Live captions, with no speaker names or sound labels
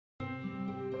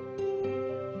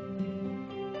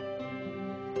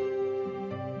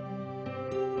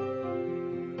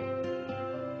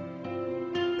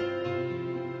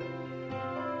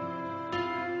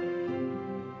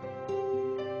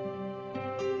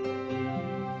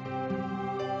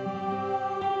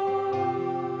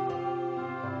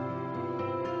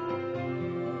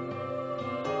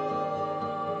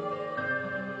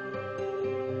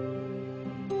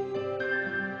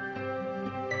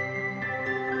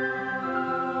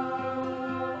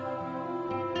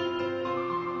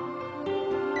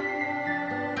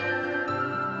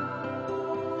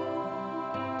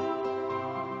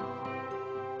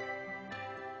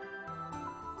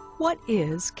What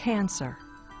is cancer?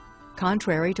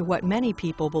 Contrary to what many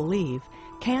people believe,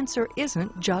 cancer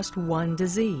isn't just one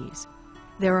disease.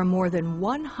 There are more than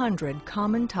 100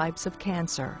 common types of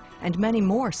cancer and many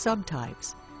more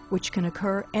subtypes, which can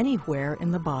occur anywhere in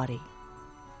the body.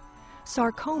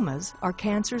 Sarcomas are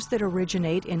cancers that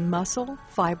originate in muscle,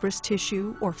 fibrous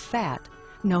tissue, or fat,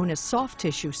 known as soft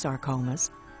tissue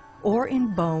sarcomas, or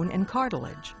in bone and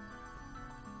cartilage.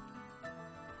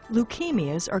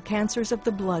 Leukemias are cancers of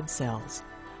the blood cells,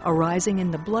 arising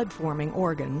in the blood-forming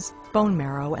organs, bone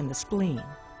marrow, and the spleen.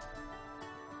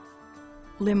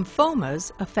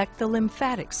 Lymphomas affect the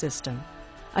lymphatic system,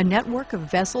 a network of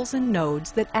vessels and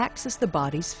nodes that acts as the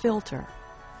body's filter.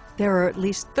 There are at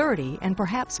least 30 and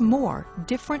perhaps more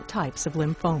different types of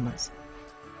lymphomas.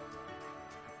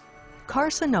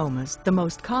 Carcinomas, the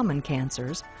most common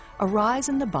cancers, arise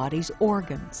in the body's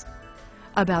organs.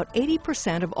 About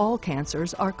 80% of all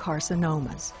cancers are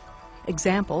carcinomas.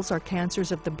 Examples are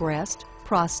cancers of the breast,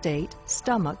 prostate,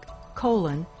 stomach,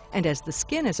 colon, and as the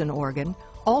skin is an organ,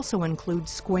 also include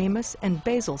squamous and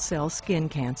basal cell skin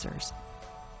cancers.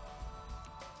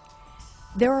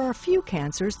 There are a few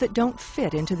cancers that don't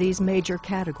fit into these major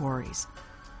categories.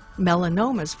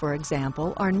 Melanomas, for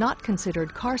example, are not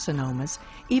considered carcinomas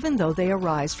even though they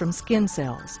arise from skin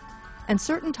cells, and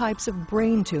certain types of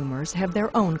brain tumors have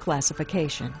their own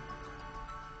classification.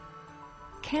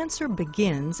 Cancer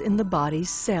begins in the body's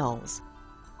cells.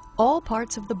 All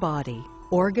parts of the body,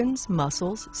 organs,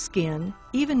 muscles, skin,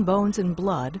 even bones and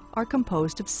blood, are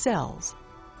composed of cells.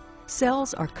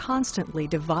 Cells are constantly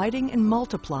dividing and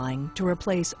multiplying to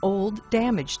replace old,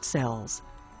 damaged cells.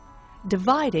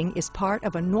 Dividing is part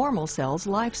of a normal cell's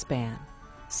lifespan.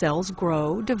 Cells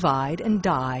grow, divide, and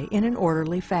die in an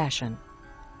orderly fashion.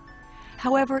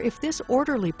 However, if this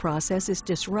orderly process is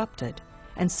disrupted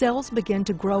and cells begin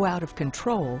to grow out of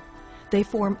control, they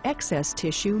form excess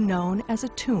tissue known as a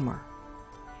tumor.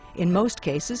 In most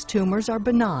cases, tumors are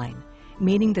benign,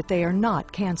 meaning that they are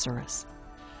not cancerous.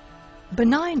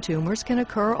 Benign tumors can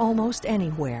occur almost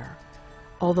anywhere.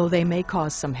 Although they may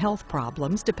cause some health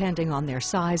problems depending on their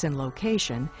size and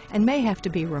location and may have to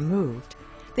be removed,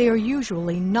 they are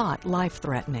usually not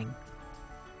life-threatening.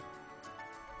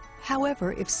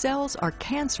 However, if cells are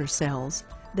cancer cells,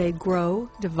 they grow,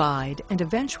 divide, and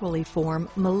eventually form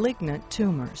malignant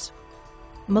tumors.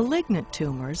 Malignant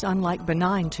tumors, unlike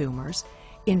benign tumors,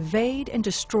 invade and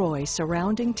destroy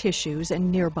surrounding tissues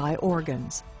and nearby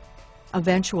organs.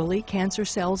 Eventually, cancer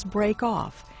cells break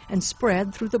off and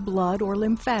spread through the blood or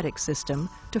lymphatic system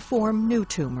to form new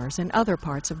tumors in other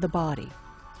parts of the body.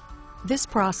 This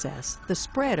process, the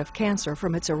spread of cancer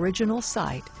from its original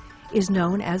site, is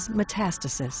known as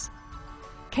metastasis.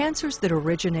 Cancers that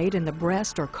originate in the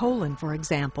breast or colon, for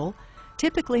example,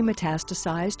 typically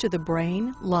metastasize to the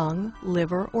brain, lung,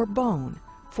 liver, or bone,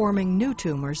 forming new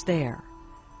tumors there.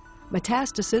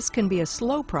 Metastasis can be a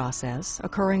slow process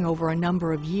occurring over a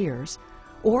number of years,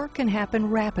 or can happen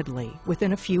rapidly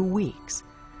within a few weeks.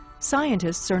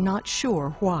 Scientists are not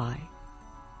sure why.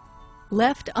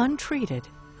 Left untreated,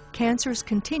 cancers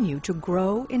continue to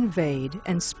grow, invade,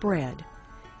 and spread,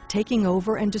 taking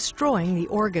over and destroying the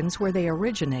organs where they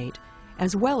originate,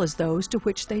 as well as those to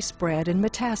which they spread and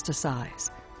metastasize.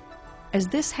 As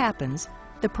this happens,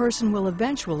 the person will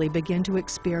eventually begin to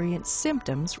experience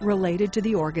symptoms related to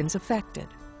the organs affected.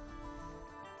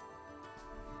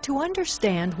 To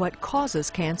understand what causes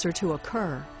cancer to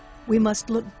occur, we must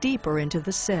look deeper into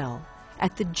the cell,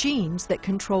 at the genes that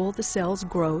control the cell's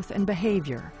growth and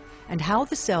behavior, and how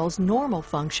the cell's normal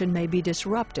function may be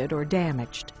disrupted or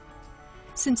damaged.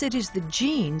 Since it is the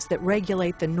genes that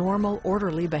regulate the normal,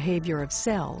 orderly behavior of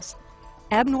cells,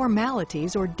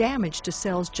 abnormalities or damage to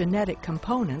cells' genetic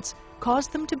components cause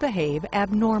them to behave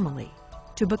abnormally,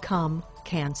 to become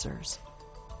cancers.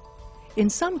 In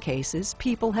some cases,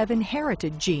 people have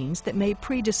inherited genes that may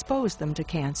predispose them to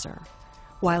cancer,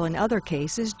 while in other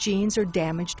cases, genes are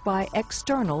damaged by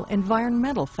external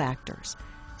environmental factors,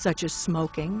 such as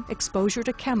smoking, exposure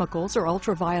to chemicals or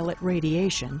ultraviolet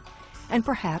radiation, and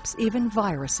perhaps even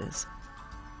viruses.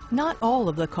 Not all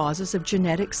of the causes of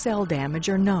genetic cell damage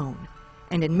are known,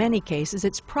 and in many cases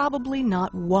it's probably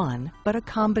not one, but a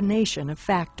combination of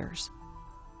factors.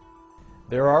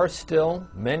 There are still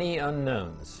many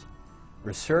unknowns.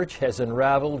 Research has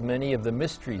unraveled many of the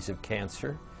mysteries of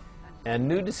cancer, and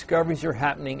new discoveries are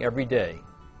happening every day.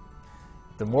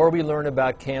 The more we learn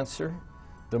about cancer,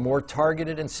 the more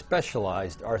targeted and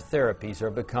specialized our therapies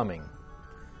are becoming.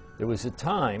 There was a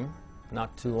time,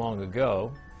 not too long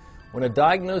ago, when a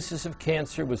diagnosis of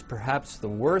cancer was perhaps the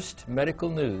worst medical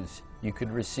news you could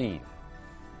receive.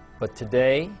 But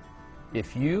today,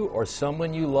 if you or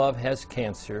someone you love has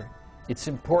cancer, It's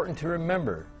important to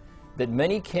remember that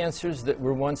many cancers that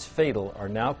were once fatal are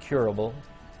now curable,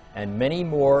 and many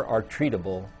more are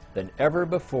treatable than ever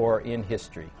before in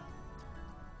history.